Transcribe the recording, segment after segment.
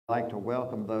I'd like to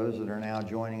welcome those that are now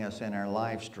joining us in our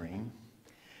live stream.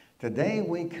 Today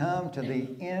we come to the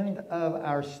end of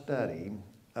our study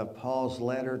of Paul's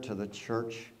letter to the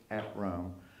church at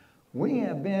Rome. We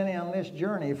have been on this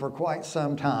journey for quite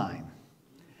some time,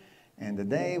 and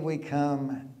today we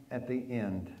come at the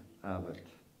end of it.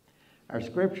 Our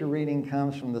scripture reading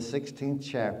comes from the 16th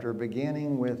chapter,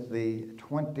 beginning with the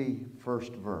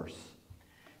 21st verse.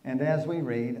 And as we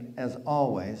read, as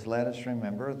always, let us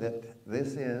remember that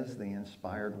this is the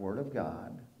inspired Word of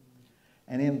God,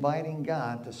 and inviting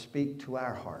God to speak to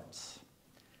our hearts,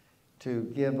 to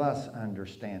give us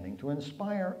understanding, to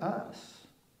inspire us.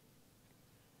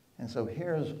 And so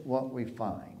here's what we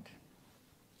find.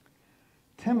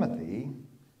 Timothy,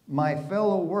 my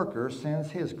fellow worker, sends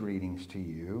his greetings to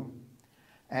you,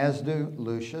 as do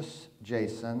Lucius,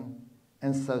 Jason,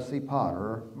 and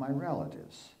Sosipater, my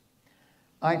relatives.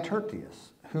 I,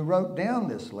 Tertius, who wrote down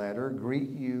this letter, greet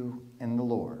you in the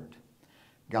Lord.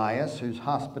 Gaius, whose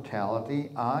hospitality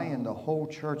I and the whole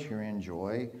church here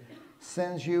enjoy,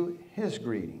 sends you his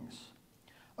greetings.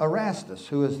 Erastus,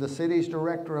 who is the city's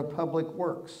director of public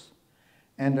works,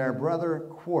 and our brother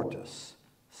Quartus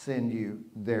send you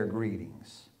their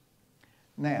greetings.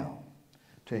 Now,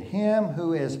 to him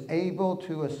who is able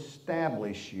to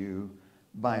establish you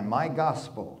by my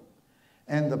gospel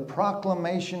and the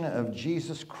proclamation of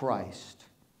Jesus Christ,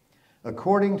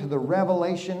 according to the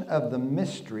revelation of the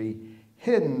mystery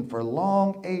hidden for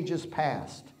long ages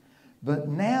past, but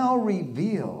now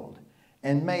revealed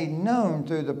and made known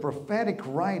through the prophetic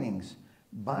writings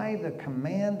by the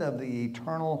command of the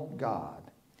eternal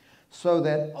God, so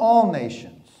that all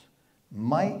nations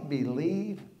might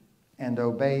believe and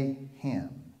obey him.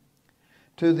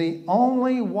 To the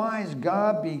only wise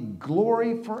God be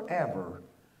glory forever,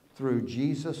 through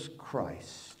Jesus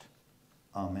Christ.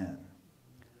 Amen.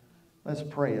 Let's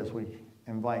pray as we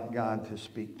invite God to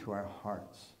speak to our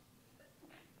hearts.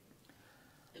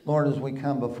 Lord, as we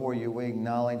come before you, we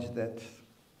acknowledge that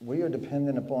we are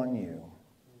dependent upon you.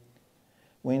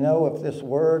 We know if this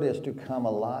word is to come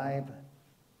alive,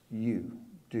 you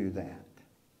do that.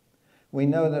 We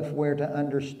know that if we're to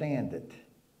understand it,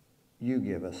 you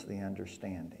give us the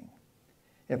understanding.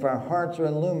 If our hearts are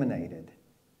illuminated,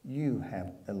 you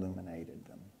have illuminated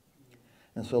them.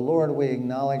 And so, Lord, we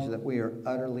acknowledge that we are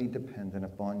utterly dependent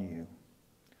upon you.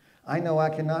 I know I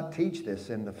cannot teach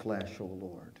this in the flesh, O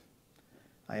Lord.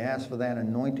 I ask for that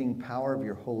anointing power of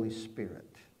your Holy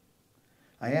Spirit.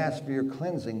 I ask for your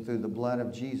cleansing through the blood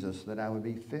of Jesus, that I would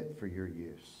be fit for your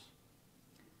use.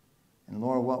 And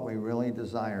Lord, what we really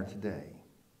desire today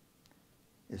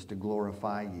is to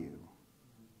glorify you.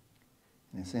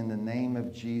 And it's in the name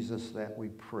of Jesus that we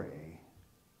pray.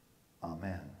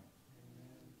 Amen.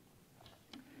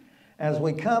 As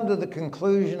we come to the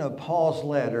conclusion of Paul's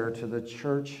letter to the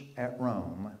church at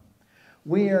Rome,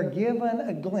 we are given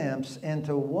a glimpse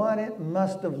into what it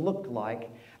must have looked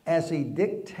like as he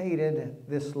dictated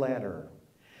this letter.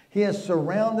 He is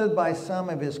surrounded by some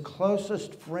of his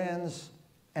closest friends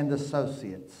and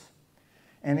associates.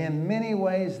 And in many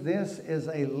ways, this is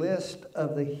a list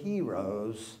of the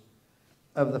heroes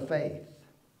of the faith.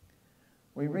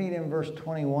 We read in verse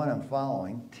 21 and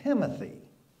following, Timothy,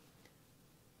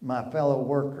 my fellow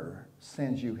worker,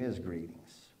 sends you his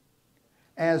greetings,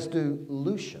 as do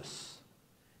Lucius,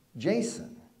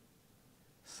 Jason,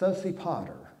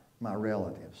 Sosipater, my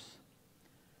relatives.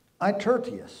 I,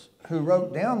 Tertius, who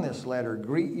wrote down this letter,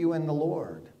 greet you in the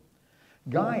Lord.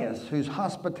 Gaius, whose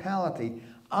hospitality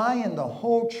I and the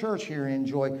whole church here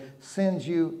enjoy, sends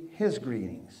you his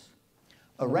greetings.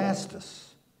 Erastus,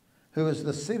 who is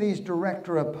the city's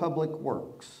director of public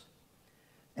works,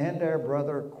 and our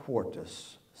brother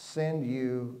Quartus send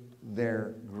you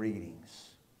their greetings.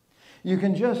 You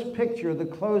can just picture the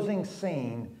closing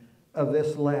scene of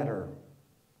this letter,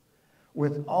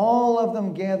 with all of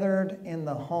them gathered in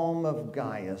the home of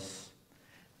Gaius,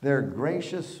 their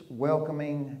gracious,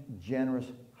 welcoming, generous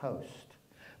host.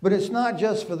 But it's not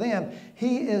just for them.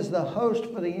 He is the host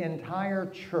for the entire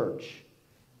church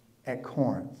at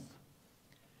Corinth.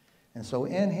 And so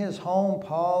in his home,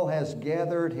 Paul has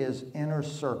gathered his inner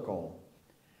circle,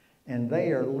 and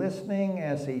they are listening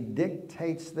as he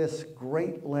dictates this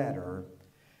great letter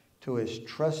to his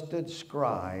trusted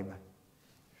scribe,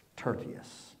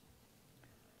 Tertius.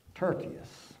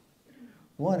 Tertius.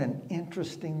 What an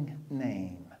interesting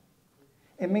name.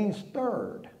 It means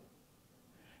third.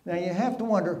 Now you have to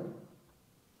wonder,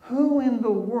 who in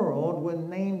the world would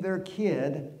name their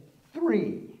kid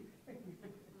 3?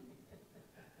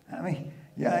 I mean,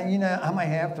 yeah, you know, I might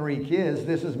have 3 kids.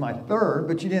 This is my third,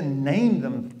 but you didn't name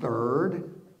them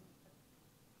third.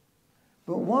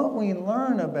 But what we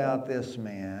learn about this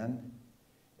man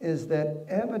is that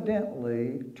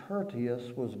evidently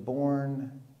Tertius was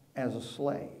born as a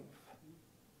slave.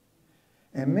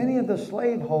 And many of the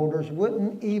slaveholders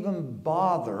wouldn't even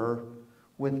bother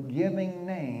with giving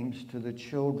names to the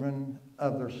children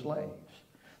of their slaves.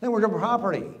 They were their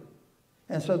property,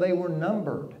 and so they were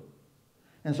numbered.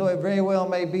 And so it very well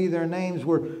may be their names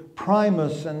were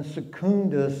Primus and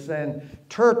Secundus and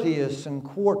Tertius and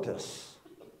Quartus,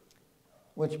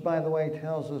 which, by the way,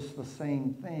 tells us the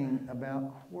same thing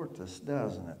about Quartus,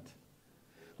 doesn't it?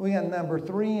 We got number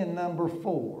 3 and number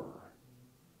 4.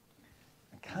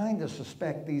 I kind of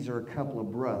suspect these are a couple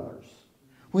of brothers.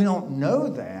 We don't know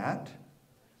that,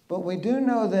 but we do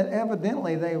know that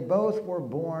evidently they both were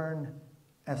born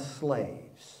as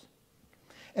slaves.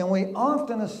 And we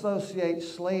often associate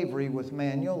slavery with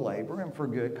manual labor, and for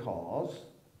good cause.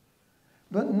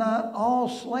 But not all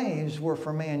slaves were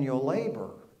for manual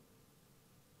labor.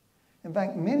 In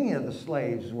fact, many of the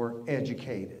slaves were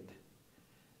educated.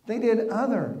 They did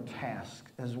other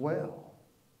tasks as well.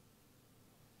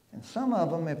 And some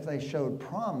of them, if they showed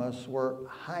promise, were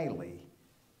highly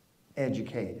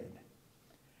educated.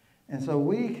 And so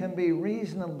we can be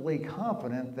reasonably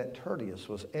confident that Tertius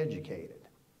was educated.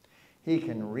 He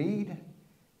can read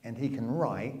and he can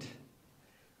write,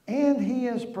 and he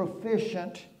is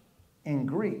proficient in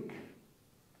Greek.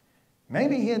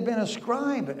 Maybe he had been a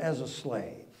scribe as a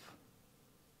slave.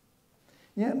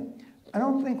 Yet, I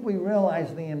don't think we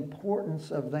realize the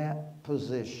importance of that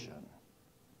position.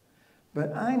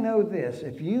 But I know this,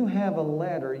 if you have a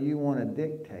letter you want to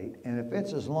dictate, and if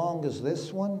it's as long as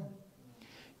this one,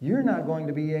 you're not going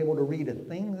to be able to read a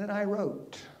thing that I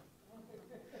wrote.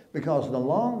 Because the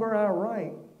longer I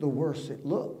write, the worse it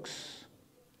looks.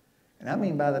 And I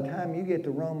mean, by the time you get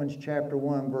to Romans chapter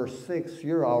 1, verse 6,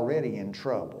 you're already in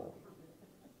trouble.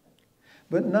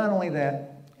 But not only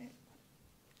that,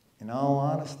 in all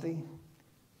honesty,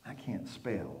 I can't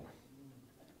spell.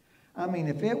 I mean,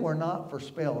 if it were not for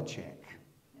spell check,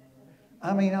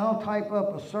 I mean, I'll type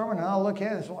up a sermon and I'll look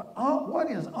at it and say, oh,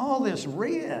 what is all this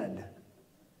red?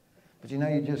 But you know,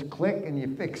 you just click and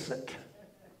you fix it.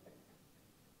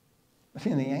 But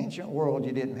in the ancient world,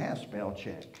 you didn't have spell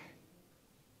check.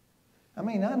 I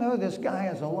mean, I know this guy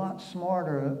is a lot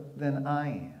smarter than I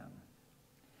am.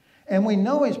 And we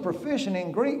know he's proficient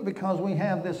in Greek because we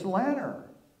have this letter.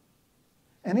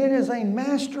 And it is a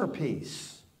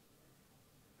masterpiece.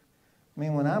 I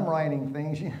mean, when I'm writing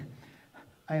things,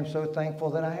 I am so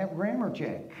thankful that I have grammar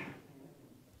check.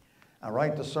 I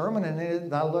write the sermon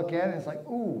and I look at it and it's like,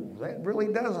 ooh, that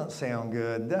really doesn't sound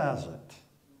good, does it?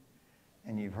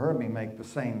 And you've heard me make the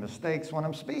same mistakes when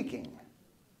I'm speaking.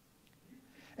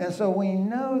 And so we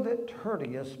know that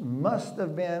Tertius must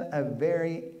have been a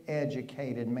very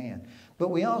educated man. But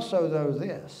we also know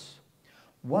this.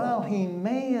 While he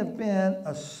may have been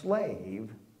a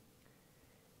slave,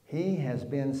 he has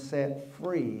been set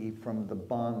free from the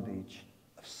bondage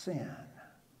of sin.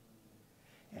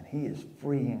 And he is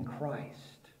free in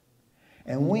Christ.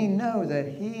 And we know that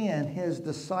he and his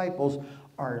disciples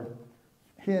are,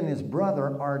 he and his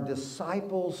brother are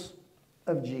disciples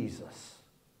of Jesus.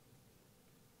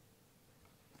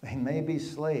 They may be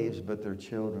slaves, but they're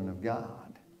children of God.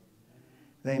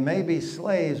 They may be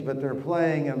slaves, but they're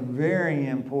playing a very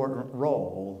important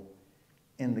role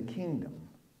in the kingdom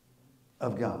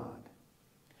of God.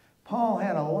 Paul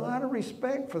had a lot of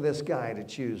respect for this guy to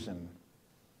choose him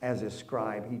as his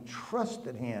scribe. He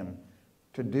trusted him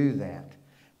to do that.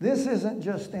 This isn't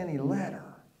just any letter.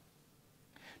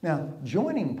 Now,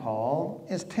 joining Paul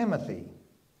is Timothy,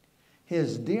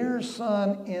 his dear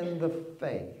son in the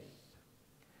faith.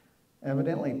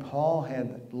 Evidently, Paul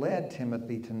had led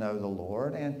Timothy to know the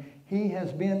Lord, and he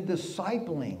has been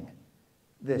discipling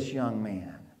this young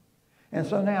man. And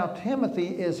so now Timothy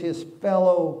is his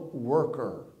fellow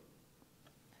worker.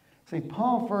 See,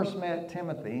 Paul first met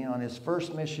Timothy on his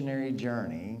first missionary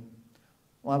journey.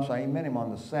 Well, I'm sorry, he met him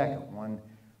on the second one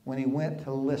when he went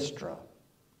to Lystra.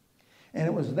 And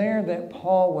it was there that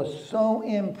Paul was so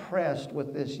impressed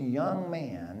with this young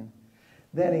man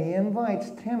that he invites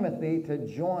Timothy to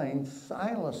join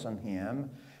Silas and him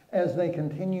as they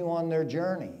continue on their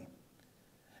journey.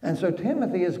 And so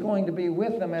Timothy is going to be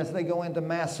with them as they go into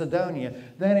Macedonia.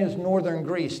 That is northern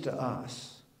Greece to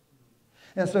us.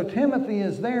 And so Timothy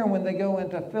is there when they go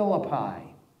into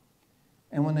Philippi.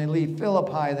 And when they leave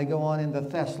Philippi, they go on into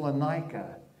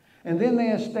Thessalonica. And then they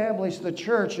establish the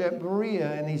church at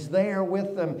Berea, and he's there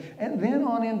with them. And then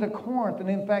on into Corinth. And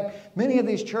in fact, many of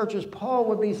these churches, Paul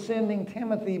would be sending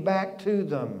Timothy back to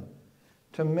them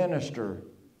to minister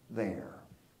there.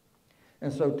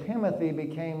 And so Timothy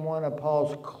became one of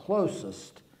Paul's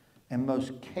closest and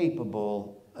most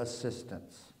capable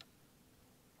assistants.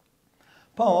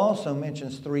 Paul also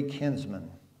mentions 3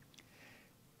 kinsmen.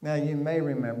 Now, you may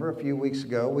remember a few weeks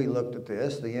ago we looked at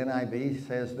this. The NIV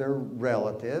says they're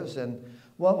relatives, and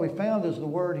what we found is the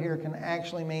word here can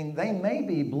actually mean they may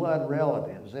be blood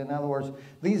relatives. In other words,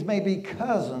 these may be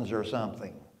cousins or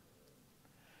something.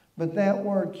 But that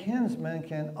word kinsman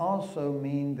can also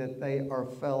mean that they are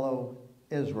fellow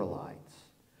Israelites,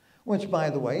 which, by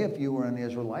the way, if you were an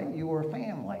Israelite, you were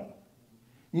family.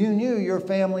 You knew your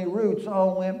family roots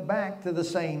all went back to the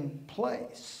same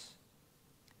place.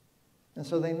 And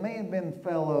so they may have been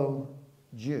fellow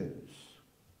Jews.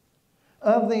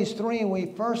 Of these 3,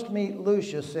 we first meet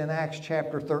Lucius in Acts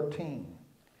chapter 13.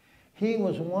 He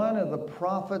was one of the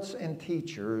prophets and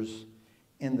teachers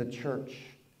in the church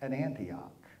at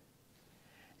Antioch.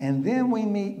 And then we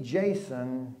meet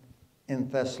Jason in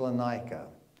Thessalonica.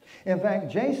 In fact,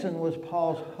 Jason was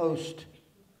Paul's host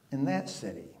in that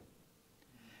city.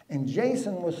 And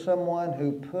Jason was someone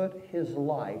who put his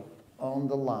life on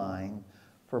the line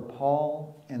for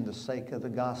Paul and the sake of the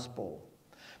gospel.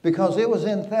 Because it was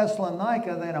in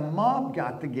Thessalonica that a mob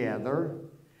got together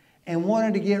and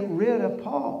wanted to get rid of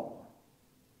Paul.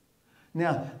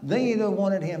 Now, they either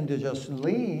wanted him to just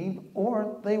leave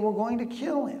or they were going to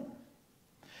kill him.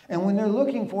 And when they're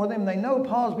looking for them, they know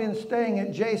Paul's been staying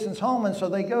at Jason's home, and so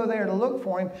they go there to look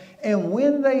for him. And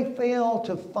when they fail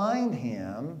to find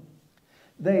him,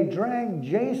 they drag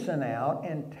Jason out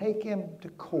and take him to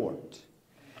court.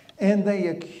 And they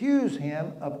accuse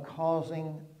him of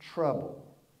causing trouble.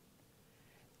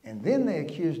 And then they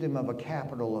accused him of a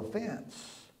capital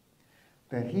offense,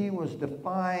 that he was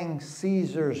defying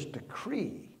Caesar's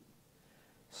decree,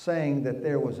 saying that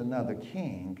there was another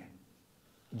king,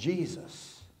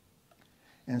 Jesus.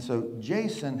 And so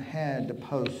Jason had to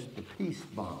post the peace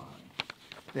bond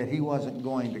that he wasn't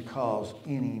going to cause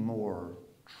any more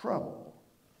trouble.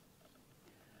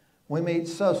 We meet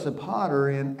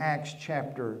Sosipater in Acts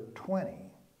chapter 20.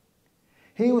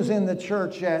 He was in the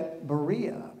church at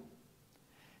Berea,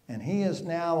 and he is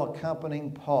now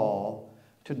accompanying Paul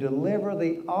to deliver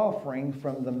the offering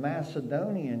from the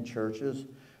Macedonian churches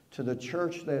to the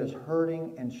church that is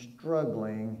hurting and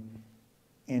struggling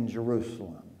in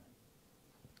Jerusalem.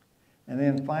 And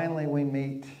then finally we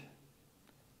meet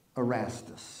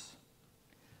Erastus,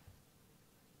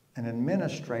 an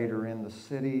administrator in the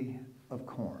city of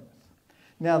Corinth.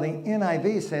 Now the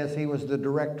NIV says he was the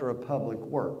director of public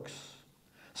works.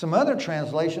 Some other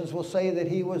translations will say that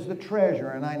he was the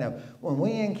treasurer, and I know when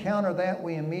we encounter that,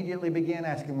 we immediately begin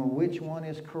asking, well, which one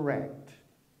is correct?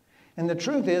 And the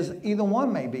truth is, either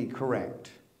one may be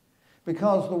correct,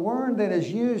 because the word that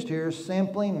is used here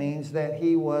simply means that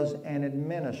he was an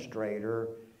administrator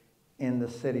in the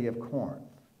city of Corinth.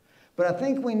 But I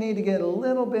think we need to get a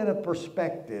little bit of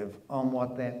perspective on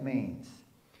what that means.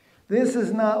 This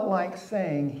is not like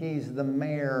saying he's the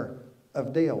mayor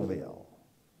of Daleville.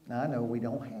 Now, I know we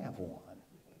don't have one.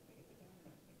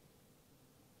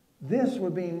 This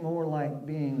would be more like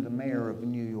being the mayor of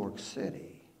New York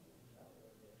City.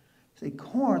 See,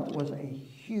 Corinth was a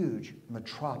huge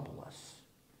metropolis.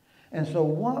 And so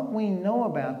what we know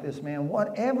about this man,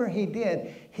 whatever he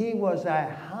did, he was a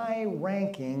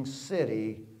high-ranking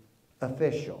city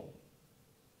official.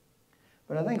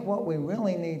 But I think what we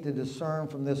really need to discern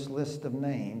from this list of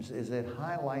names is it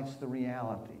highlights the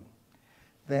reality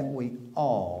that we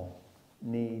all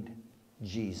need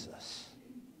Jesus.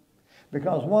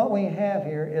 Because what we have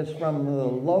here is from the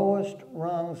lowest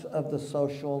rungs of the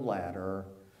social ladder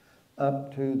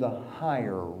up to the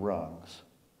higher rungs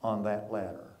on that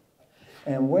ladder.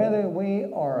 And whether we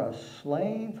are a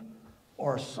slave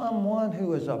or someone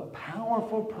who is a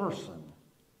powerful person,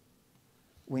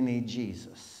 we need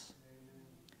Jesus.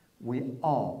 We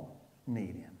all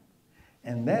need him.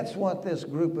 And that's what this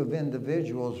group of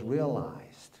individuals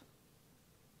realized.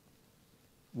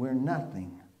 We're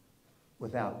nothing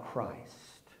without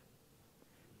Christ.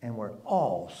 And we're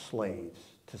all slaves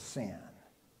to sin.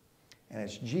 And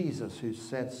it's Jesus who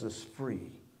sets us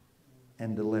free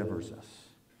and delivers us.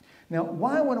 Now,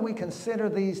 why would we consider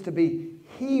these to be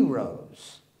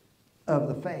heroes of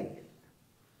the faith?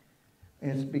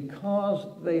 It's because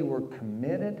they were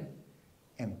committed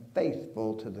and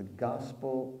faithful to the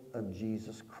gospel of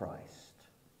Jesus Christ.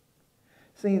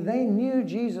 See, they knew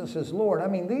Jesus as Lord. I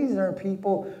mean, these are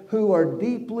people who are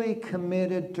deeply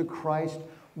committed to Christ,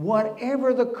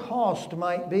 whatever the cost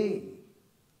might be.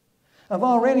 I've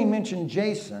already mentioned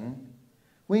Jason.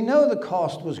 We know the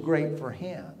cost was great for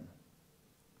him.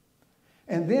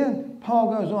 And then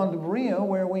Paul goes on to Berea,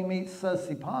 where we meet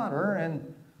Sosipater,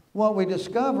 and what we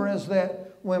discover is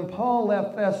that when Paul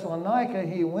left Thessalonica,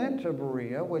 he went to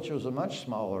Berea, which was a much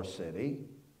smaller city.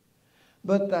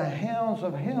 But the hounds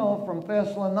of hell from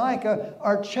Thessalonica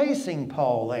are chasing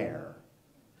Paul there.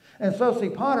 And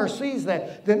Sosipater sees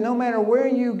that no matter where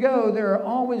you go, there are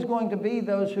always going to be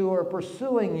those who are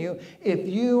pursuing you if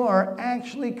you are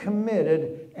actually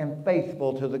committed and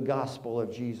faithful to the gospel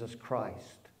of Jesus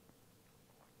Christ.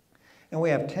 And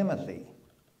we have Timothy.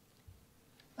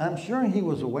 I'm sure he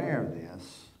was aware of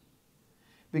this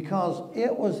because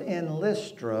it was in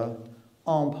Lystra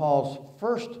on Paul's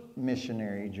first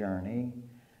missionary journey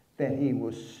that he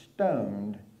was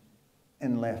stoned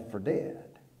and left for dead.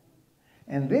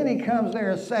 And then he comes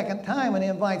there a second time and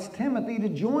invites Timothy to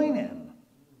join him.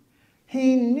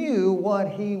 He knew what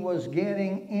he was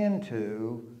getting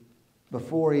into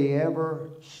before he ever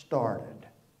started.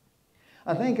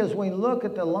 I think as we look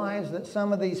at the lives that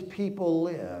some of these people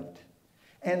lived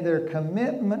and their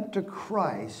commitment to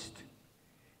Christ,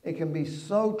 it can be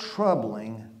so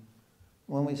troubling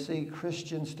when we see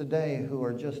Christians today who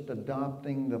are just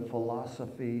adopting the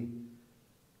philosophy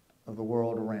of the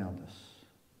world around us.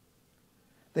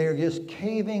 They are just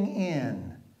caving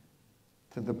in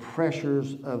to the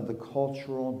pressures of the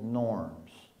cultural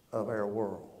norms of our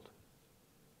world.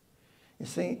 You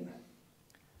see,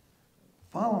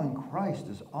 following Christ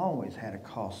has always had a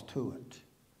cost to it.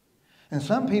 And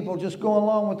some people just go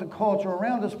along with the culture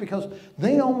around us because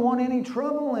they don't want any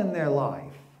trouble in their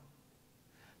life.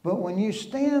 But when you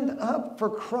stand up for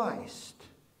Christ,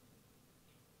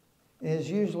 it is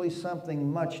usually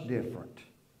something much different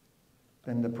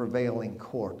than the prevailing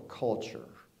culture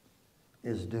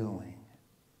is doing.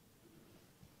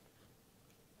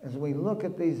 As we look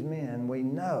at these men, we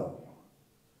know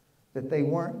that they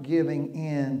weren't giving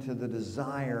in to the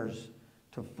desires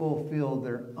to fulfill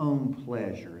their own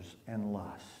pleasures and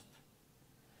lust.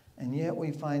 And yet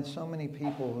we find so many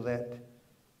people that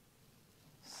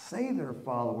say they're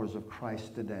followers of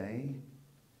Christ today,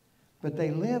 but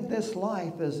they live this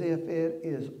life as if it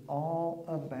is all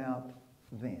about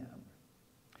them.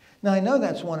 Now, I know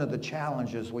that's one of the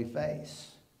challenges we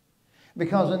face.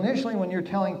 Because initially when you're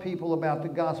telling people about the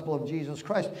gospel of Jesus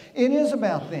Christ, it is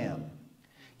about them.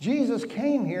 Jesus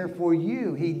came here for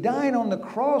you. He died on the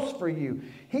cross for you.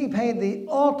 He paid the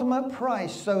ultimate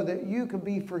price so that you could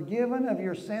be forgiven of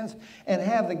your sins and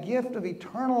have the gift of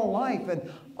eternal life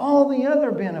and all the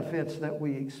other benefits that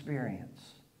we experience.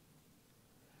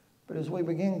 But as we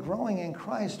begin growing in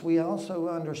Christ, we also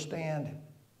understand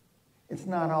it's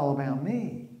not all about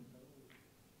me.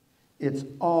 It's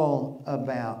all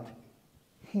about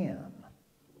Him.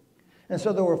 And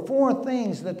so there were four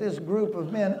things that this group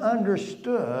of men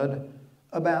understood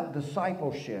about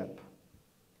discipleship.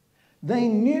 They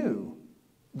knew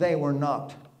they were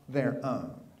not their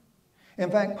own. In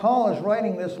fact, Paul is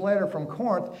writing this letter from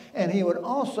Corinth, and he would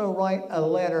also write a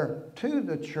letter to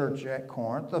the church at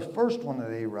Corinth, the first one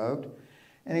that he wrote.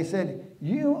 And he said,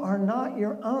 you are not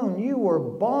your own. You were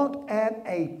bought at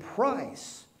a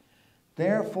price.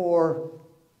 Therefore,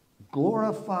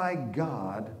 glorify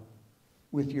God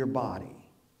with your body.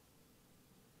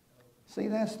 See,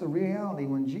 that's the reality.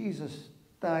 When Jesus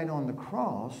died on the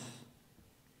cross,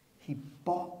 He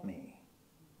bought me.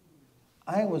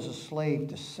 I was a slave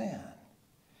to sin.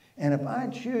 And if I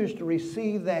choose to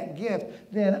receive that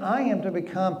gift, then I am to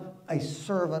become a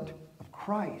servant of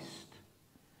Christ.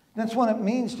 That's what it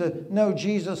means to know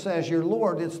Jesus as your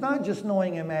Lord. It's not just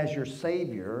knowing Him as your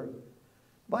Savior.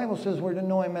 The Bible says we're to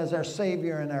know Him as our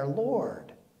Savior and our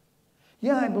Lord.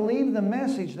 Yeah, I believe the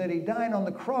message that He died on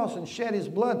the cross and shed His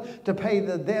blood to pay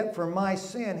the debt for my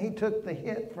sin. He took the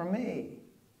hit for me.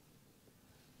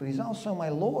 But He's also my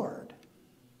Lord.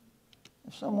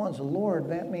 If someone's a Lord,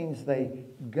 that means they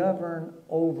govern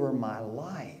over my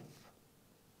life.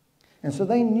 And so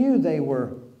they knew they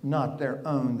were not their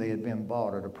own. They had been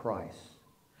bought at a price.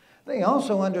 They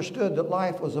also understood that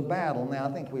life was a battle. Now,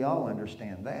 I think we all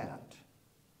understand that.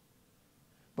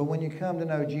 But when you come to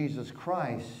know Jesus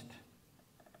Christ,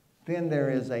 then there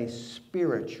is a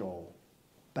spiritual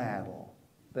battle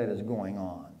that is going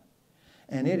on.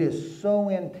 And it is so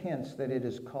intense that it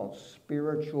is called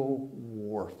spiritual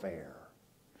warfare.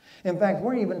 In fact,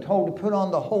 we're even told to put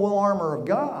on the whole armor of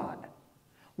God.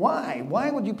 Why?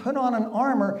 Why would you put on an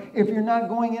armor if you're not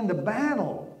going into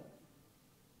battle?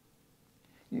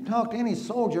 You talk to any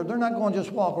soldier, they're not going to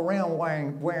just walk around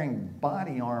wearing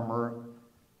body armor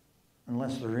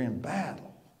unless they're in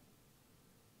battle.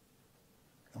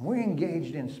 And we're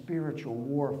engaged in spiritual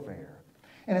warfare.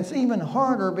 And it's even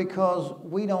harder because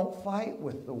we don't fight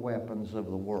with the weapons of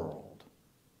the world.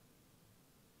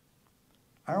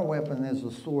 Our weapon is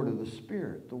the sword of the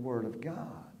Spirit, the Word of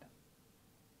God.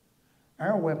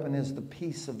 Our weapon is the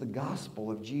peace of the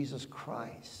gospel of Jesus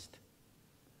Christ.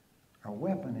 Our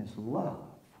weapon is love.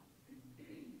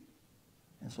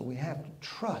 And so we have to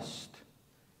trust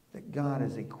that God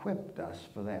has equipped us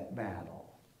for that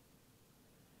battle.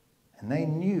 And they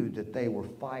knew that they were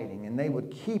fighting, and they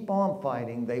would keep on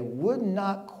fighting. They would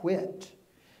not quit.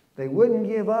 They wouldn't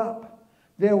give up.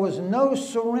 There was no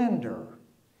surrender,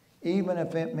 even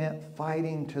if it meant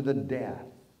fighting to the death,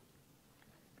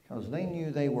 because they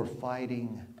knew they were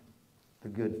fighting the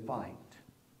good fight.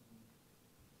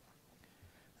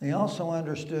 They also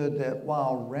understood that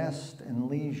while rest and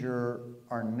leisure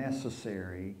are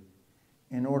necessary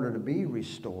in order to be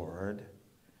restored,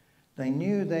 they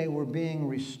knew they were being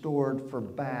restored for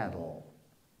battle.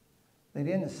 They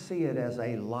didn't see it as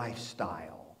a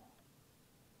lifestyle.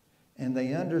 And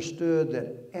they understood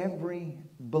that every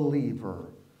believer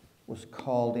was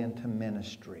called into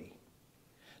ministry.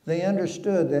 They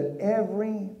understood that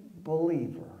every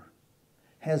believer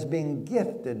has been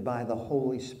gifted by the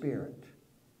Holy Spirit,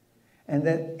 and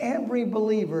that every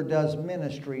believer does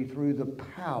ministry through the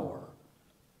power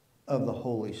of the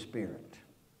Holy Spirit.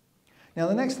 Now,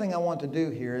 the next thing I want to do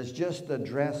here is just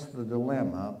address the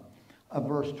dilemma of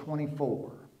verse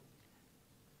 24.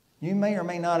 You may or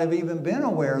may not have even been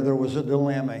aware there was a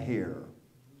dilemma here.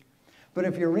 But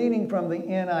if you're reading from the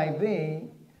NIV,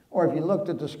 or if you looked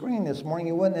at the screen this morning,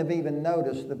 you wouldn't have even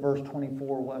noticed that verse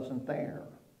 24 wasn't there.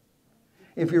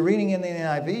 If you're reading in the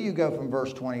NIV, you go from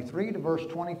verse 23 to verse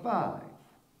 25.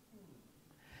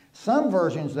 Some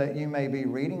versions that you may be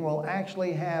reading will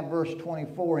actually have verse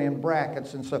 24 in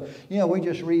brackets. And so, we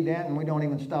just read that and we don't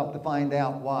even stop to find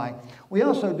out why. We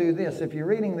also do this. If you're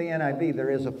reading the NIV, there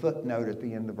is a footnote at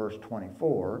the end of verse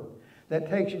 24 that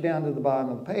takes you down to the bottom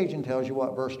of the page and tells you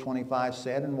what verse 25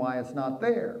 said and why it's not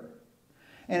there.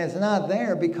 And it's not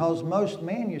there because most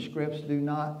manuscripts do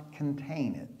not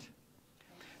contain it.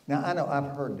 Now, I know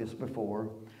I've heard this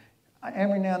before.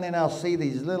 Every now and then I'll see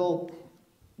these little,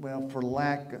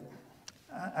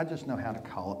 I just know how to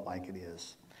call it like it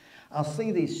is. I'll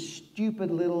see these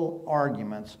stupid little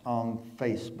arguments on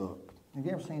Facebook. Have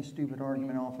you ever seen a stupid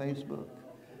argument on Facebook?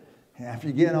 Yeah, if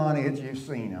you get on it, you've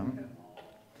seen them.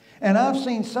 And I've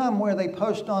seen some where they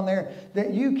post on there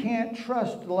that you can't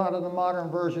trust a lot of the modern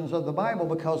versions of the Bible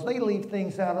because they leave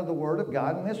things out of the Word of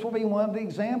God. And this will be one of the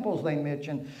examples they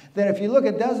mention that if you look,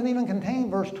 it doesn't even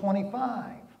contain verse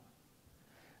 25.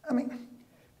 I mean,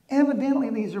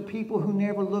 evidently these are people who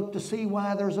never look to see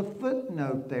why there's a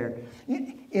footnote there.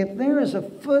 If there is a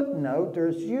footnote,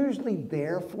 there's usually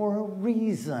there for a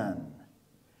reason.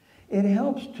 It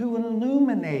helps to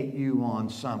illuminate you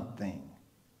on something.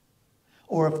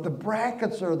 Or if the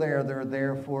brackets are there, they're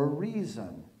there for a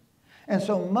reason. And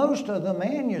so most of the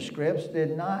manuscripts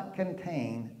did not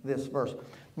contain this verse.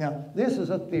 Now, this is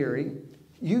a theory.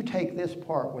 You take this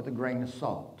part with a grain of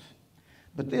salt.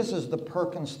 But this is the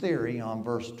Perkins theory on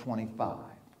verse 25.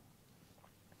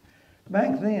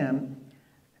 Back then,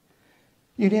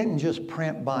 you didn't just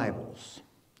print Bibles.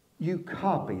 You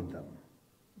copied them,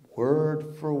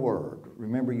 word for word.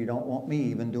 Remember, you don't want me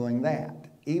even doing that.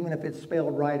 Even if it's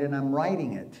spelled right and I'm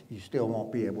writing it, you still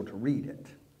won't be able to read it.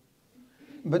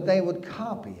 But they would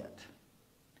copy it.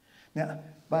 Now,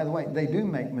 by the way, they do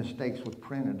make mistakes with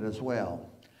printed as well.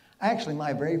 Actually,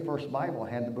 my very first Bible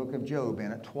had the book of Job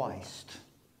in it twice.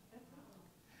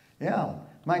 Yeah,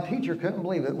 my teacher couldn't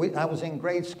believe it. I was in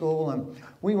grade school and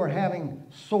we were having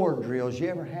sword drills. You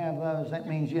ever have those? That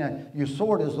means, your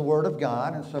sword is the Word of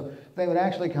God. And so they would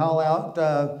actually call out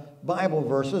Bible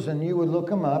verses and you would look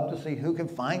them up to see who could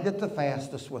find it the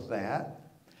fastest with that.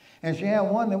 And she had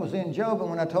one that was in Job, and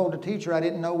when I told the teacher I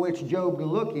didn't know which Job to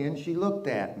look in, she looked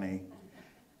at me.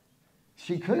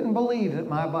 She couldn't believe that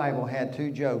my Bible had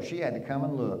two Jobs. She had to come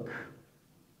and look.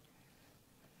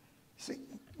 See,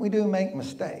 we do make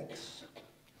mistakes.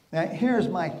 Now, here's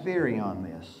my theory on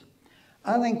this.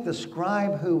 I think the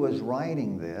scribe who was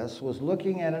writing this was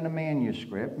looking at it in a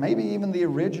manuscript, maybe even the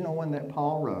original one that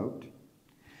Paul wrote.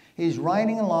 He's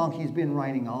writing along. He's been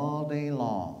writing all day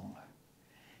long.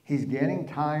 He's getting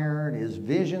tired. His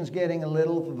vision's getting a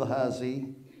little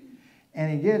fuzzy. And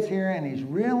he gets here and he's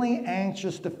really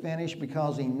anxious to finish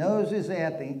because he knows he's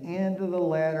at the end of the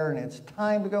letter and it's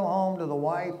time to go home to the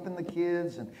wife and the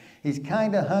kids. And he's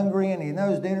kind of hungry and he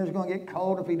knows dinner's going to get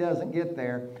cold if he doesn't get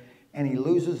there. And he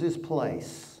loses his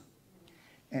place.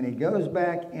 And he goes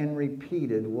back and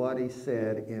repeated what he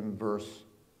said in verse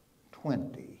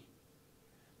 20.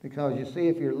 Because you see,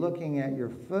 if you're looking at your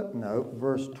footnote,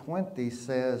 verse 20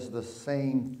 says the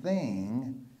same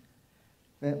thing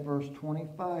that verse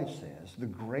 25 says. The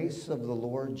grace of the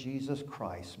Lord Jesus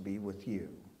Christ be with you.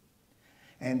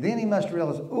 And then he must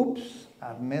realize, oops,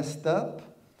 I've messed up.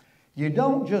 You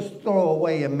don't just throw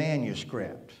away a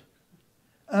manuscript.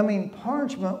 I mean,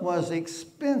 parchment was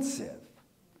expensive.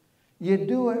 You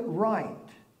do it right.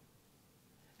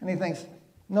 And he thinks,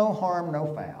 no harm,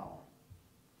 no foul.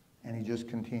 And he just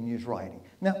continues writing.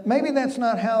 Now, maybe that's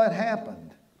not how it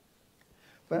happened.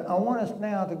 But I want us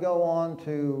now to go on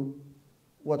to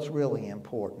what's really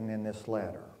important in this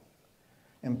letter.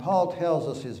 And Paul tells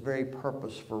us his very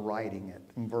purpose for writing it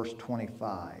in verse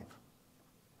 25.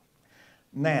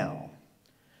 Now,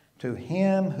 to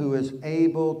him who is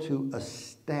able to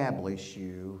establish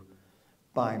you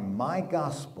by my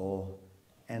gospel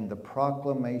and the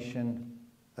proclamation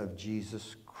of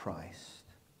Jesus Christ.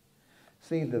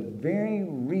 See, the very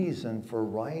reason for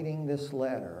writing this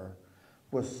letter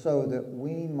was so that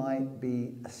we might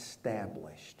be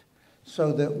established,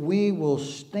 so that we will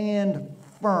stand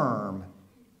firm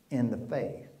in the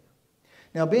faith.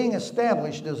 Now, being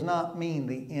established does not mean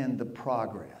the end of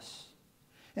progress.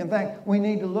 In fact, we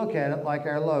need to look at it like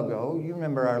our logo. You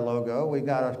remember our logo. We've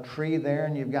got a tree there,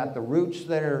 and you've got the roots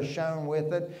that are shown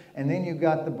with it, and then you've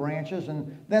got the branches,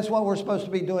 and that's what we're supposed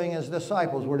to be doing as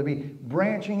disciples. We're to be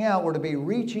branching out. We're to be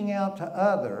reaching out to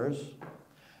others,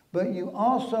 but you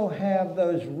also have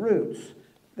those roots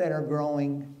that are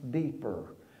growing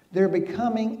deeper. They're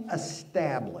becoming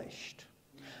established.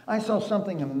 I saw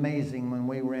something amazing when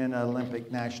we were in Olympic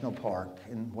National Park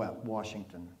in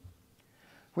Washington.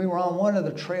 We were on one of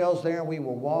the trails there, and we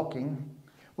were walking.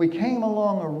 We came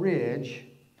along a ridge.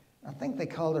 I think they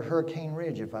called it Hurricane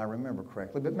Ridge, if I remember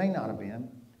correctly, but it may not have been.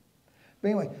 But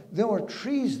anyway, there were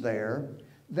trees there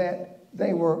that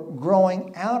they were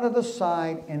growing out of the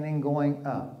side and then going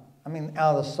up. I mean,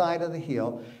 out of the side of the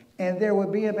hill. And there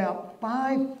would be about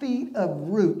 5 feet of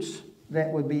roots that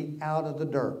would be out of the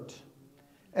dirt.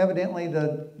 Evidently,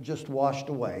 they just washed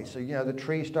away. So, the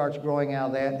tree starts growing out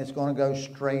of that, and it's going to go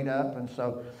straight up. And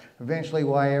so, eventually,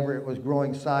 wherever it was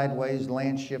growing sideways,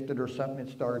 land shifted or something, it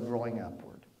started growing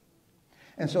upward.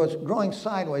 And so, it's growing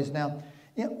sideways. Now,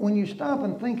 when you stop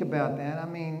and think about that, I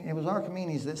mean, it was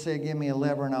Archimedes that said, give me a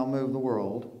lever and I'll move the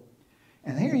world.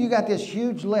 And here you got this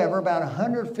huge lever, about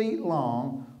 100 feet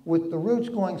long, with the roots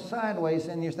going sideways,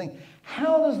 and you're thinking,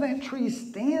 how does that tree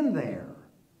stand there?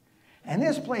 And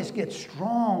this place gets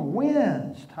strong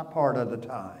winds part of the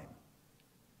time.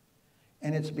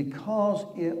 And it's because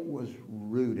it was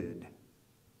rooted.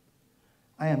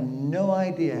 I have no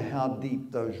idea how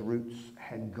deep those roots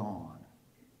had gone.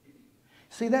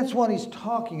 See, that's what he's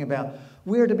talking about.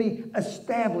 We're to be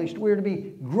established. We're to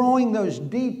be growing those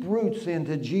deep roots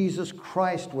into Jesus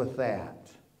Christ with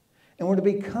that. And we're to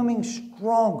be becoming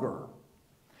stronger.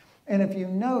 And if you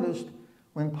noticed,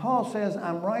 when Paul says,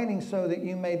 I'm writing so that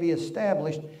you may be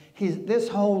established, this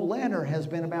whole letter has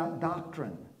been about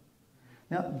doctrine.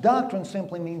 Now, doctrine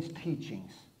simply means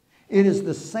teachings. It is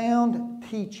the sound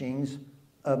teachings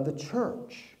of the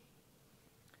church.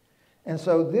 And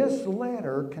so this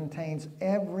letter contains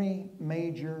every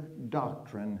major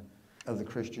doctrine of the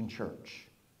Christian church.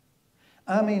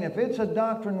 I mean, if it's a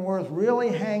doctrine worth really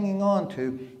hanging on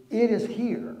to, it is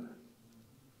here.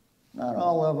 Not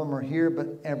all of them are here, but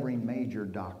every major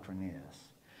doctrine is.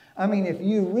 I mean, if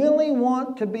you really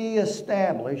want to be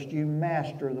established, you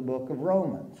master the book of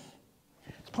Romans.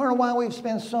 It's part of why we've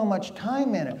spent so much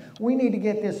time in it. We need to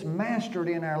get this mastered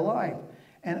in our life.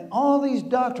 And all these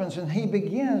doctrines, and he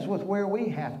begins with where we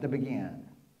have to begin.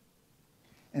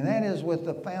 And that is with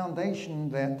the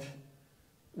foundation that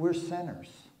we're sinners.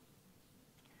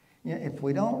 If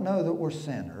we don't know that we're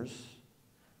sinners,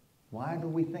 why do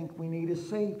we think we need a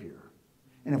Savior?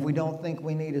 And if we don't think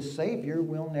we need a Savior,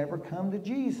 we'll never come to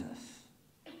Jesus.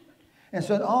 And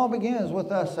so it all begins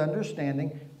with us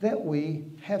understanding that we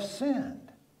have sinned.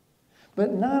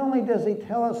 But not only does he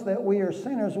tell us that we are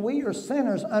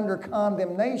sinners under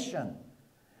condemnation.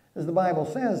 As the Bible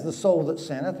says, the soul that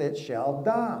sinneth, it shall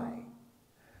die.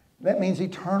 That means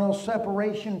eternal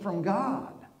separation from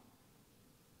God.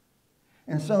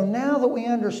 And so now that we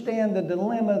understand the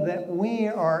dilemma that we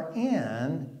are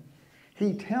in,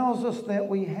 he tells us that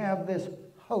we have this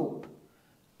hope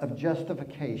of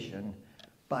justification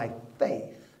by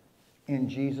faith in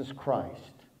Jesus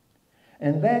Christ.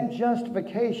 And that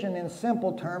justification in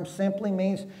simple terms simply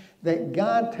means that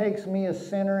God takes me a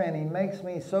sinner and he makes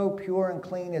me so pure and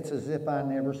clean it's as if I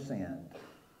never sinned.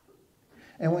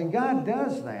 And when God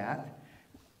does that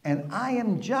and I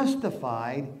am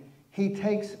justified, he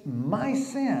takes my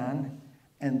sin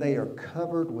and they are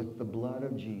covered with the blood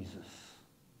of Jesus,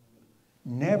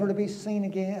 never to be seen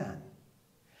again.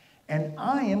 And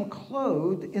I am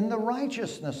clothed in the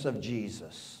righteousness of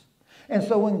Jesus. And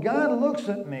so when God looks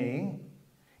at me,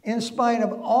 in spite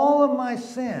of all of my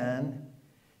sin,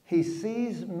 he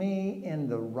sees me in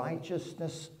the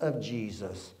righteousness of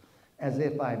Jesus as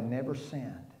if I've never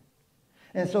sinned.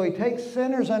 And so he takes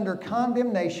sinners under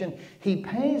condemnation. He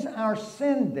pays our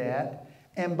sin debt.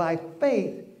 And by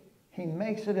faith, he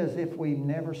makes it as if we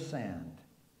never sinned.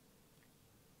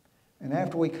 And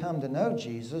after we come to know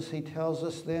Jesus, he tells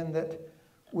us then that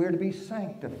we're to be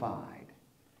sanctified.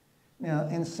 Now,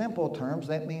 in simple terms,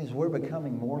 that means we're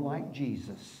becoming more like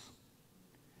Jesus.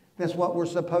 That's what we're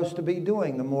supposed to be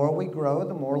doing. The more we grow,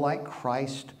 the more like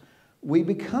Christ we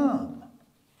become.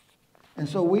 And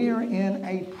so we are in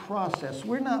a process.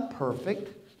 We're not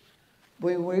perfect,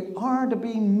 but we are to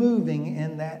be moving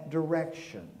in that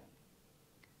direction.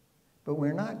 But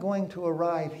we're not going to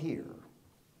arrive here.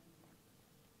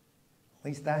 At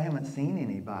least I haven't seen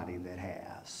anybody that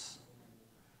has.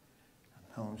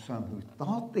 I've known some who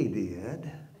thought they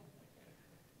did.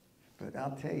 But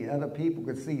I'll tell you, other people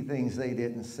could see things they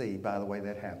didn't see. By the way,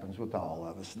 that happens with all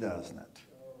of us, doesn't it?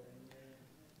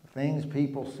 Things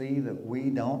people see that we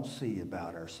don't see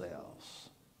about ourselves.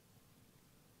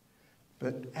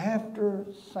 But after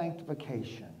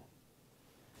sanctification,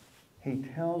 he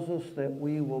tells us that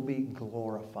we will be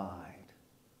glorified.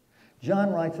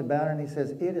 John writes about it and he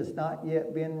says, it has not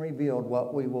yet been revealed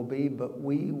what we will be, but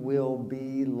we will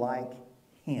be like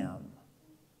him.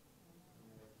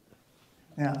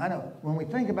 Now, I know when we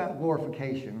think about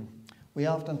glorification, we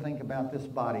often think about this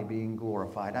body being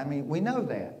glorified. I mean, we know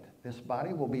that. This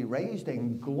body will be raised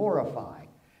and glorified.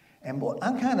 And boy,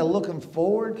 I'm kind of looking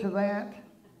forward to that.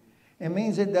 It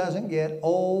means it doesn't get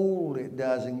old, it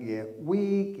doesn't get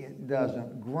weak, it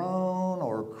doesn't groan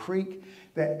or creak,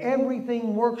 that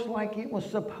everything works like it was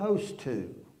supposed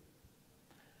to.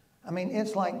 I mean,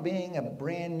 it's like being a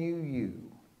brand new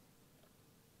you.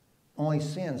 Only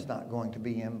sin's not going to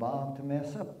be involved to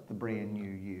mess up the brand new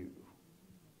you.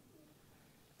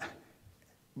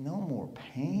 No more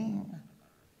pain.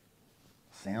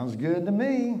 Sounds good to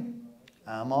me.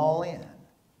 I'm all in.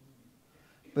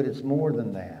 But it's more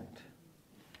than that.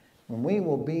 When we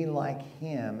will be like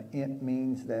him, it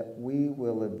means that we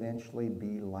will eventually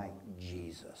be like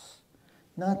Jesus.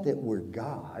 Not that we're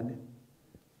God,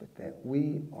 but that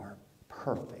we are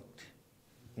perfect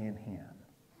in him.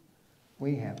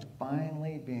 We have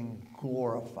finally been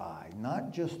glorified.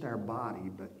 Not just our body,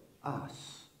 but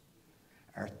us.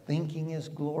 Our thinking is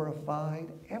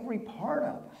glorified. Every part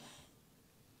of us.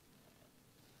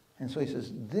 And so he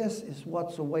says, this is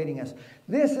what's awaiting us.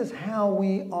 This is how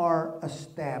we are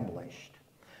established.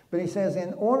 But he says,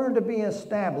 in order to be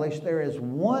established, there is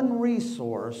one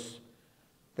resource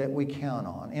that we count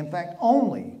on. In fact,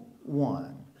 only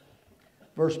one.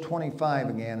 Verse 25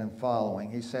 again and following,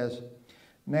 he says,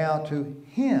 now to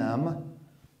him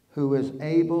who is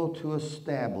able to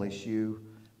establish you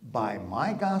by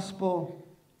my gospel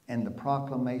and the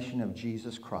proclamation of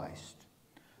Jesus Christ,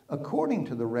 according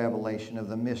to the revelation of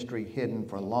the mystery hidden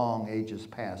for long ages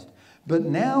past, but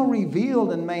now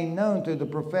revealed and made known through the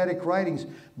prophetic writings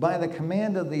by the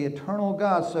command of the eternal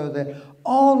God, so that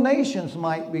all nations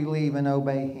might believe and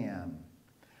obey him.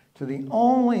 To the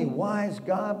only wise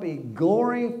God be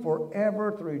glory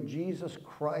forever through Jesus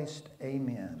Christ.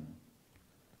 Amen.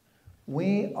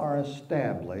 We are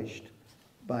established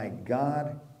by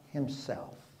God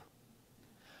himself.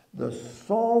 The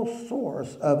sole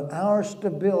source of our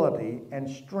stability and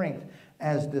strength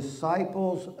as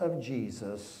disciples of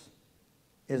Jesus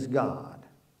is God.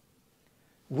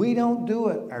 We don't do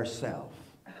it ourselves.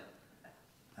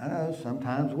 I know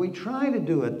sometimes we try to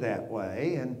do it that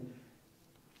way, and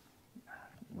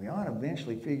we ought to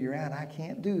eventually figure out I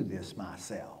can't do this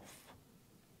myself.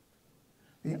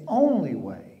 The only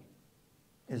way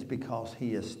is because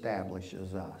he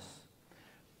establishes us.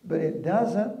 But it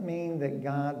doesn't mean that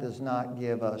God does not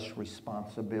give us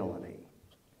responsibility.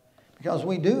 Because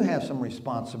we do have some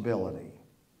responsibility.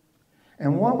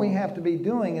 And what we have to be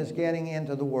doing is getting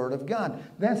into the Word of God.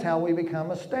 That's how we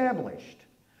become established.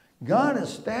 God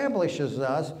establishes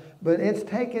us, but it's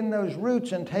taking those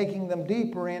roots and taking them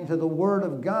deeper into the Word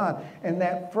of God and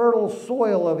that fertile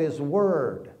soil of his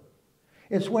Word.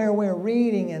 It's where we're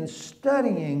reading and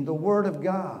studying the Word of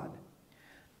God.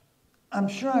 I'm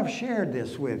sure I've shared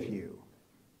this with you.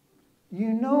 You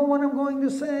know what I'm going to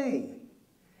say.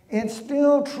 It's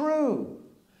still true.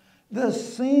 The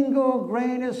single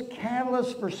greatest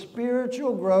catalyst for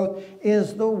spiritual growth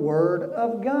is the Word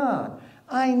of God.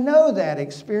 I know that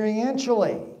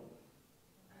experientially.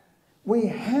 We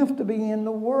have to be in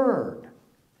the Word.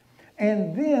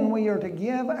 And then we are to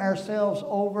give ourselves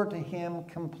over to him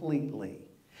completely.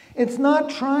 It's not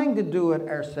trying to do it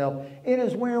ourselves. It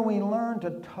is where we learn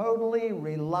to totally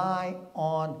rely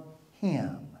on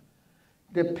him,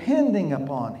 depending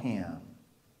upon him.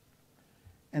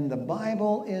 And the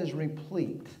Bible is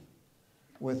replete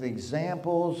with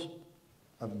examples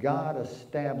of God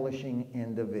establishing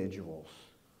individuals.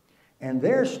 And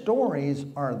their stories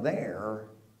are there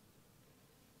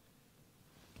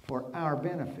for our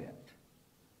benefit.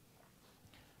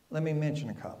 Let me mention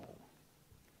a couple.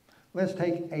 Let's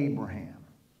take Abraham.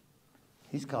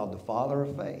 He's called the father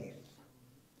of faith.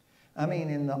 I mean,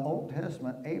 in the Old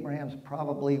Testament, Abraham's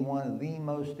probably one of the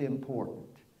most important,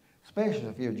 especially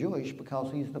if you're Jewish,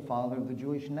 because he's the father of the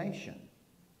Jewish nation.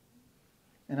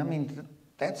 And I mean,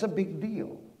 that's a big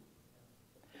deal.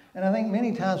 And I think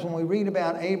many times when we read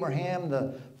about Abraham,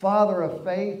 the father of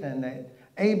faith, and that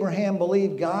Abraham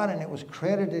believed God and it was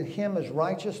credited him as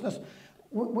righteousness,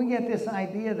 we get this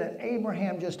idea that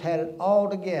Abraham just had it all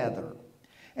together.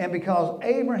 And because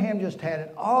Abraham just had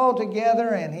it all together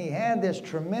and he had this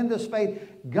tremendous faith,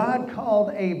 God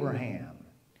called Abraham.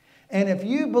 And if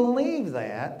you believe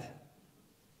that,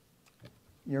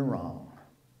 you're wrong.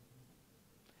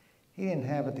 He didn't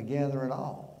have it together at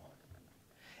all.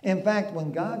 In fact,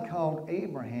 when God called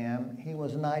Abraham, he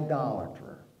was an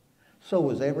idolater. So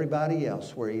was everybody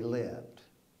else where he lived.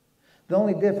 The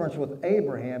only difference with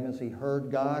Abraham is he heard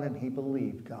God and he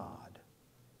believed God.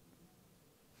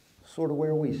 Sort of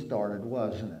where we started,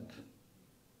 wasn't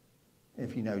it?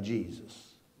 If you know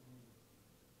Jesus.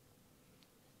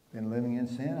 Been living in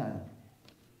sin, I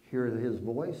hear his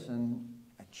voice and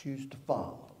I choose to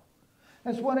follow.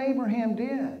 That's what Abraham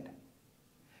did.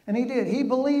 And he did. He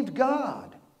believed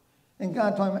God. And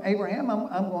God told him, Abraham,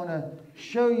 I'm going to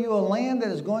show you a land that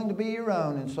is going to be your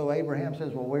own. And so Abraham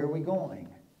says, well, where are we going?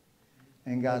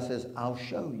 And God says, I'll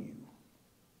show you.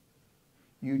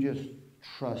 You just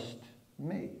trust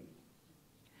me.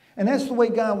 And that's the way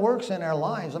God works in our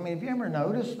lives. I mean, have you ever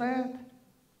noticed that?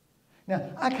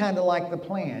 Now, I kind of like the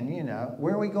plan, you know.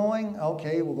 Where are we going?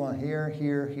 Okay, we're going here,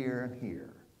 here, here, and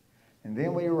here. And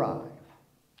then we arrive.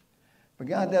 But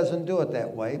God doesn't do it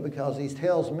that way because he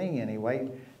tells me anyway,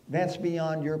 that's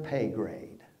beyond your pay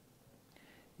grade.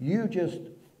 You just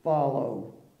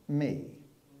follow me.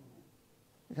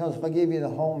 Because if I give you the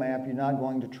whole map, you're not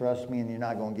going to trust me and you're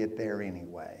not going to get there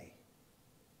anyway.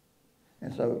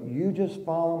 And so you just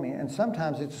follow me. And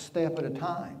sometimes it's a step at a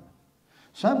time.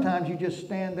 Sometimes you just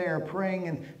stand there praying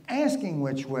and asking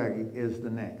which way is the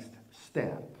next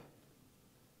step.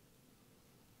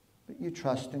 But you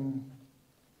trust him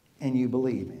and you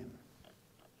believe him.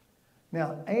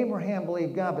 Now, Abraham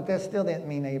believed God, but that still didn't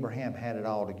mean Abraham had it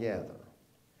all together.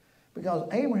 Because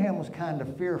Abraham was kind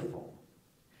of fearful.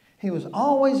 He was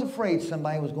always afraid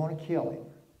somebody was going to kill him.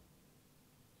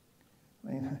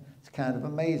 I mean, it's kind of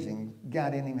amazing.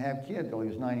 God didn't even have kids till he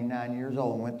was 99 years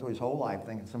old and went through his whole life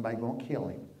thinking somebody's going to kill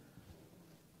him.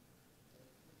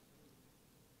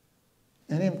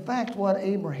 And in fact, what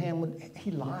Abraham he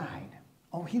lied.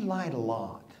 Oh, he lied a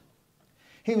lot.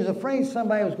 He was afraid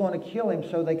somebody was going to kill him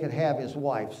so they could have his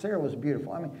wife. Sarah was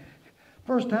beautiful. I mean,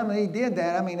 first time that he did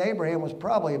that, I mean, Abraham was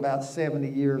probably about 70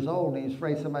 years old, and he was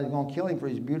afraid somebody's going to kill him for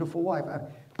his beautiful wife.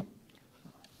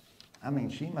 I mean,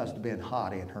 she must have been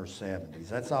hot in her 70s.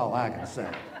 That's all I can say.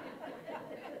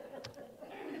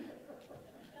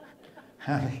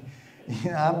 I mean,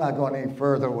 you know, I'm not going any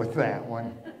further with that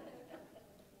one.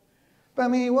 But I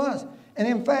mean, he was. And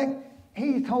in fact,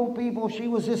 he told people she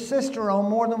was his sister on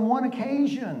more than one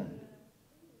occasion.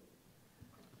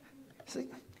 See,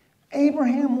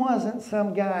 Abraham wasn't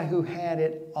some guy who had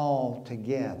it all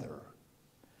together.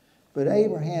 But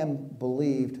Abraham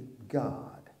believed God.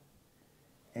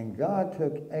 And God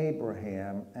took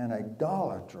Abraham, an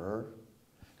idolater,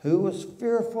 who was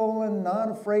fearful and not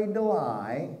afraid to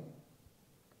lie,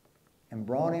 and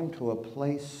brought him to a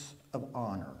place of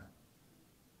honor.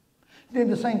 He did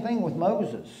the same thing with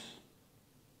Moses.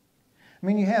 I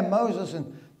mean, you have Moses,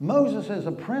 and Moses is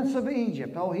a prince of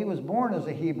Egypt. Oh, he was born as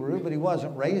a Hebrew, but he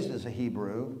wasn't raised as a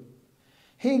Hebrew.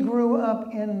 He grew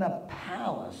up in the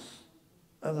palace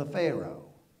of the Pharaoh.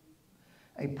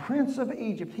 A prince of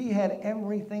Egypt. He had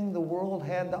everything the world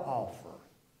had to offer.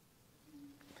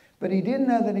 But he didn't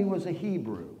know that he was a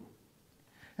Hebrew.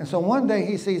 And so one day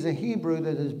he sees a Hebrew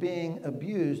that is being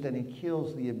abused and he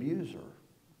kills the abuser.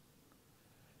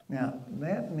 Now,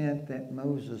 that meant that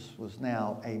Moses was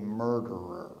now a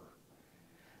murderer.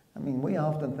 I mean, we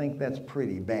often think that's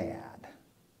pretty bad.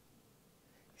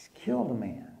 He's killed a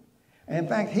man. And in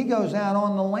fact, he goes out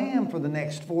on the lam for the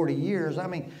next 40 years. I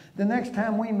mean, the next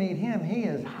time we meet him, he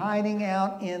is hiding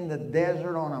out in the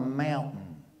desert on a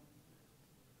mountain.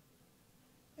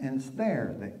 And it's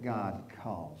there that God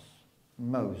calls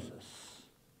Moses.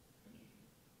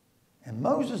 And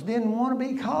Moses didn't want to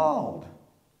be called.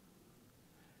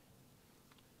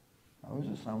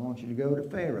 Moses, I want you to go to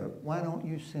Pharaoh. Why don't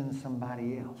you send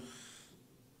somebody else?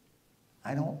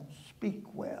 I don't speak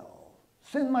well.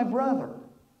 Send my brother.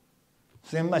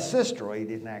 See, my sister, well, he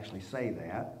didn't actually say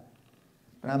that.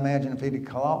 But I imagine if he'd have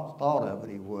thought of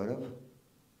it, he would have.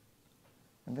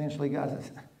 Eventually God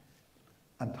says,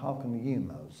 I'm talking to you,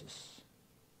 Moses.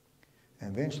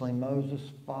 And eventually Moses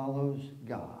follows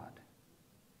God.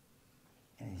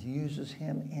 And he uses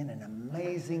him in an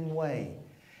amazing way.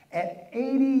 At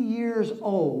 80 years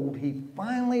old, he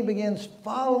finally begins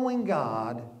following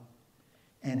God,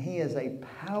 and he is a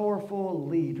powerful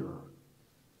leader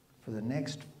for the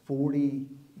next 40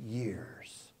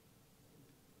 years.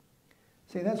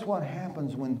 See, that's what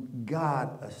happens when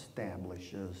God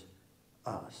establishes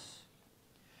us.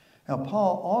 Now,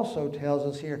 Paul also tells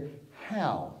us here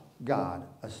how God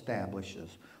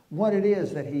establishes, what it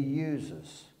is that he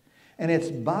uses. And it's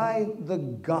by the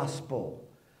gospel,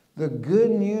 the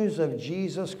good news of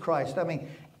Jesus Christ. I mean,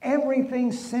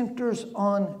 everything centers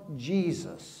on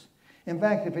Jesus. In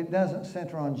fact, if it doesn't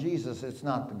center on Jesus, it's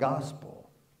not the gospel.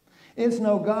 It's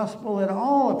no gospel at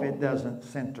all if it doesn't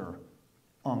center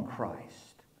on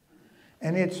Christ.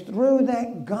 And it's through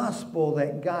that gospel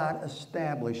that God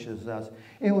establishes us.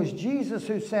 It was Jesus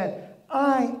who said,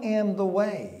 I am the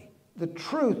way, the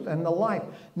truth, and the life.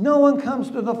 No one comes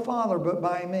to the Father but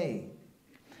by me.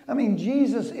 I mean,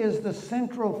 Jesus is the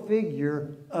central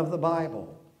figure of the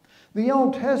Bible. The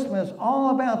Old Testament is all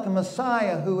about the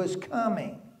Messiah who is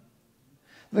coming.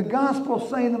 The Gospels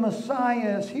say the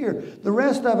Messiah is here. The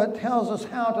rest of it tells us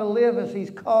how to live as He's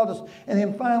called us. And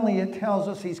then finally it tells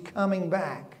us He's coming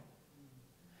back.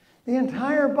 The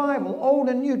entire Bible, Old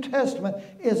and New Testament,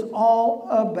 is all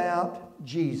about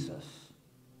Jesus.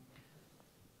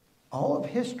 All of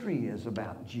history is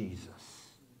about Jesus.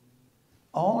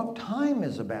 All of time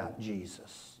is about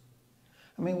Jesus.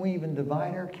 I mean, we even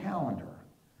divide our calendar.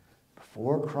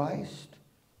 Before Christ,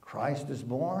 Christ is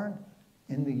born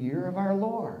in the year of our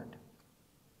Lord.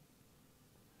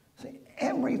 See,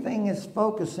 everything is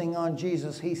focusing on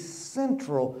Jesus. He's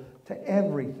central to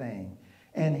everything.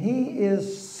 And He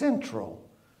is central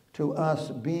to us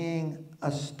being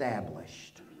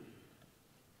established.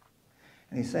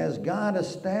 And he says, God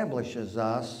establishes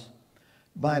us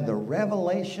by the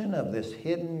revelation of this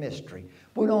hidden mystery.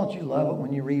 Boy, don't you love it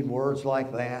when you read words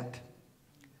like that?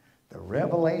 The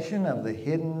revelation of the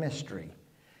hidden mystery.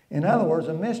 In other words,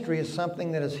 a mystery is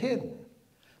something that is hidden.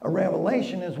 A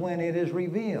revelation is when it is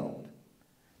revealed.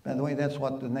 By the way, that's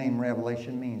what the name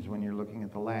Revelation means when you're looking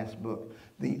at the last book.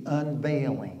 The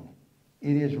unveiling.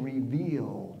 It is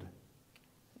revealed.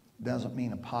 Doesn't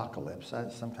mean apocalypse.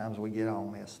 Sometimes we get all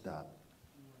messed up.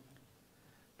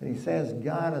 But he says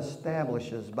God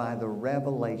establishes by the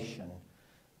revelation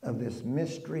of this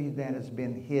mystery that has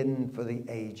been hidden for the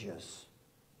ages.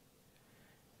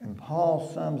 And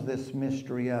Paul sums this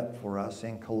mystery up for us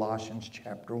in Colossians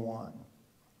chapter 1.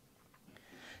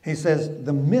 He says,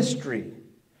 the mystery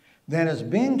that has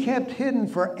been kept hidden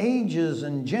for ages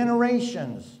and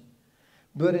generations,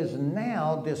 but is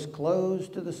now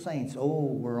disclosed to the saints. Oh,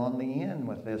 we're on the end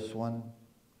with this one.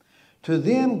 To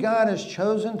them God has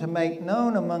chosen to make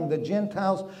known among the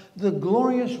Gentiles the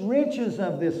glorious riches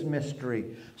of this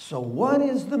mystery. So what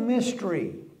is the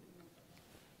mystery?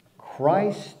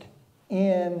 Christ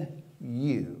in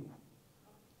you,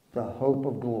 the hope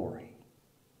of glory.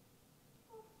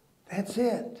 That's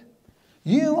it.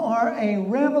 You are a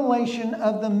revelation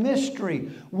of the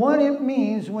mystery, what it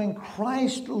means when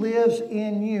Christ lives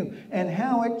in you and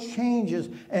how it changes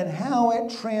and how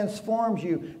it transforms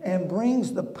you and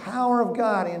brings the power of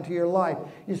God into your life.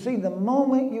 You see, the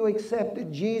moment you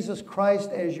accepted Jesus Christ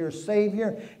as your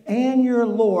Savior and your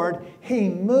Lord, He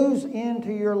moves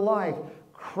into your life.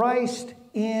 Christ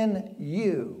in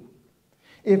you.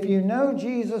 If you know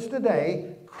Jesus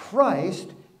today,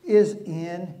 Christ is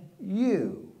in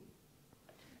you.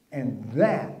 And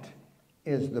that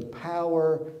is the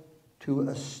power to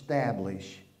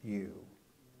establish you.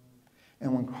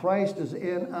 And when Christ is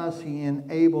in us, He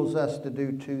enables us to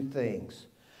do two things.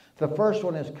 The first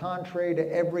one is contrary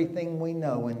to everything we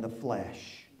know in the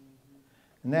flesh.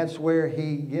 And that's where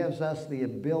He gives us the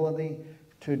ability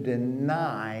to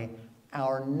deny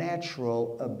our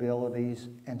natural abilities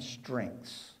and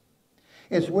strengths.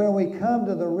 It's where we come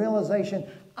to the realization,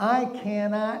 I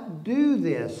cannot do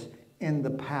this in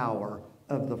the power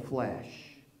of the flesh.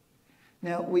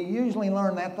 Now, we usually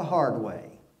learn that the hard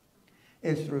way.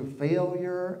 It's through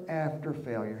failure after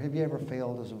failure. Have you ever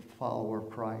failed as a follower of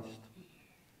Christ?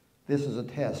 This is a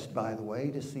test, by the way,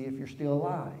 to see if you're still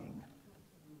lying.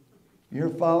 You're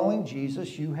following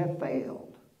Jesus, you have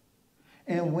failed.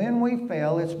 And when we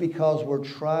fail, it's because we're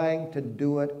trying to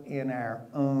do it in our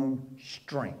own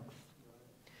strength.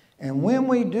 And when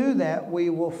we do that, we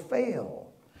will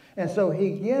fail. And so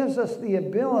he gives us the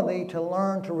ability to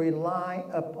learn to rely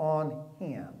upon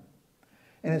him.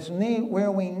 And it's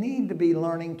where we need to be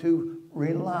learning to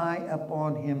rely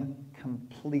upon him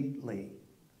completely,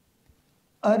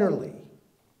 utterly,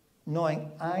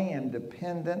 knowing I am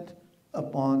dependent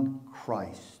upon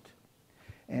Christ.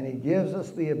 And he gives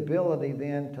us the ability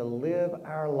then to live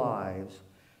our lives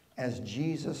as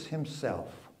Jesus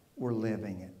himself were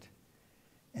living it.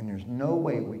 And there's no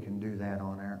way we can do that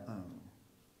on our own.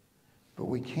 But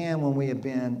we can when we have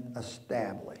been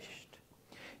established.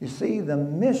 You see, the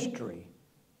mystery,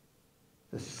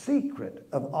 the secret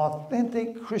of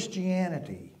authentic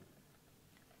Christianity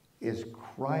is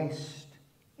Christ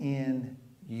in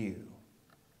you.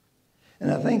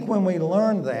 And I think when we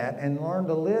learn that and learn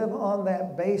to live on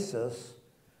that basis,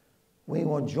 we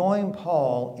will join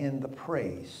Paul in the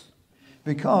praise.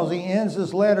 Because he ends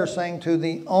his letter saying, to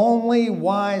the only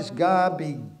wise God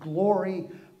be glory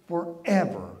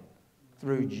forever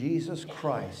through Jesus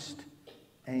Christ.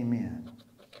 Amen.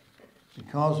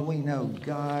 Because we know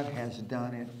God has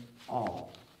done it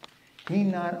all. He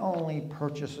not only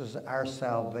purchases our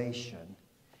salvation,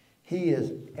 he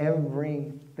is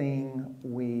everything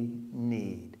we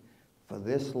need for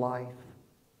this life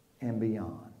and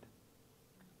beyond.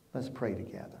 Let's pray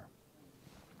together.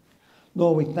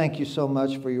 Lord, we thank you so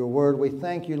much for your word. We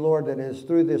thank you, Lord, that it is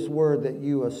through this word that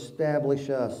you establish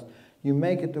us. You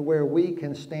make it to where we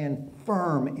can stand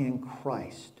firm in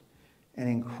Christ and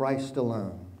in Christ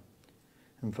alone.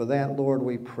 And for that, Lord,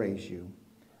 we praise you.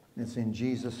 It's in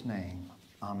Jesus' name.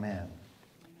 Amen.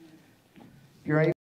 If you're able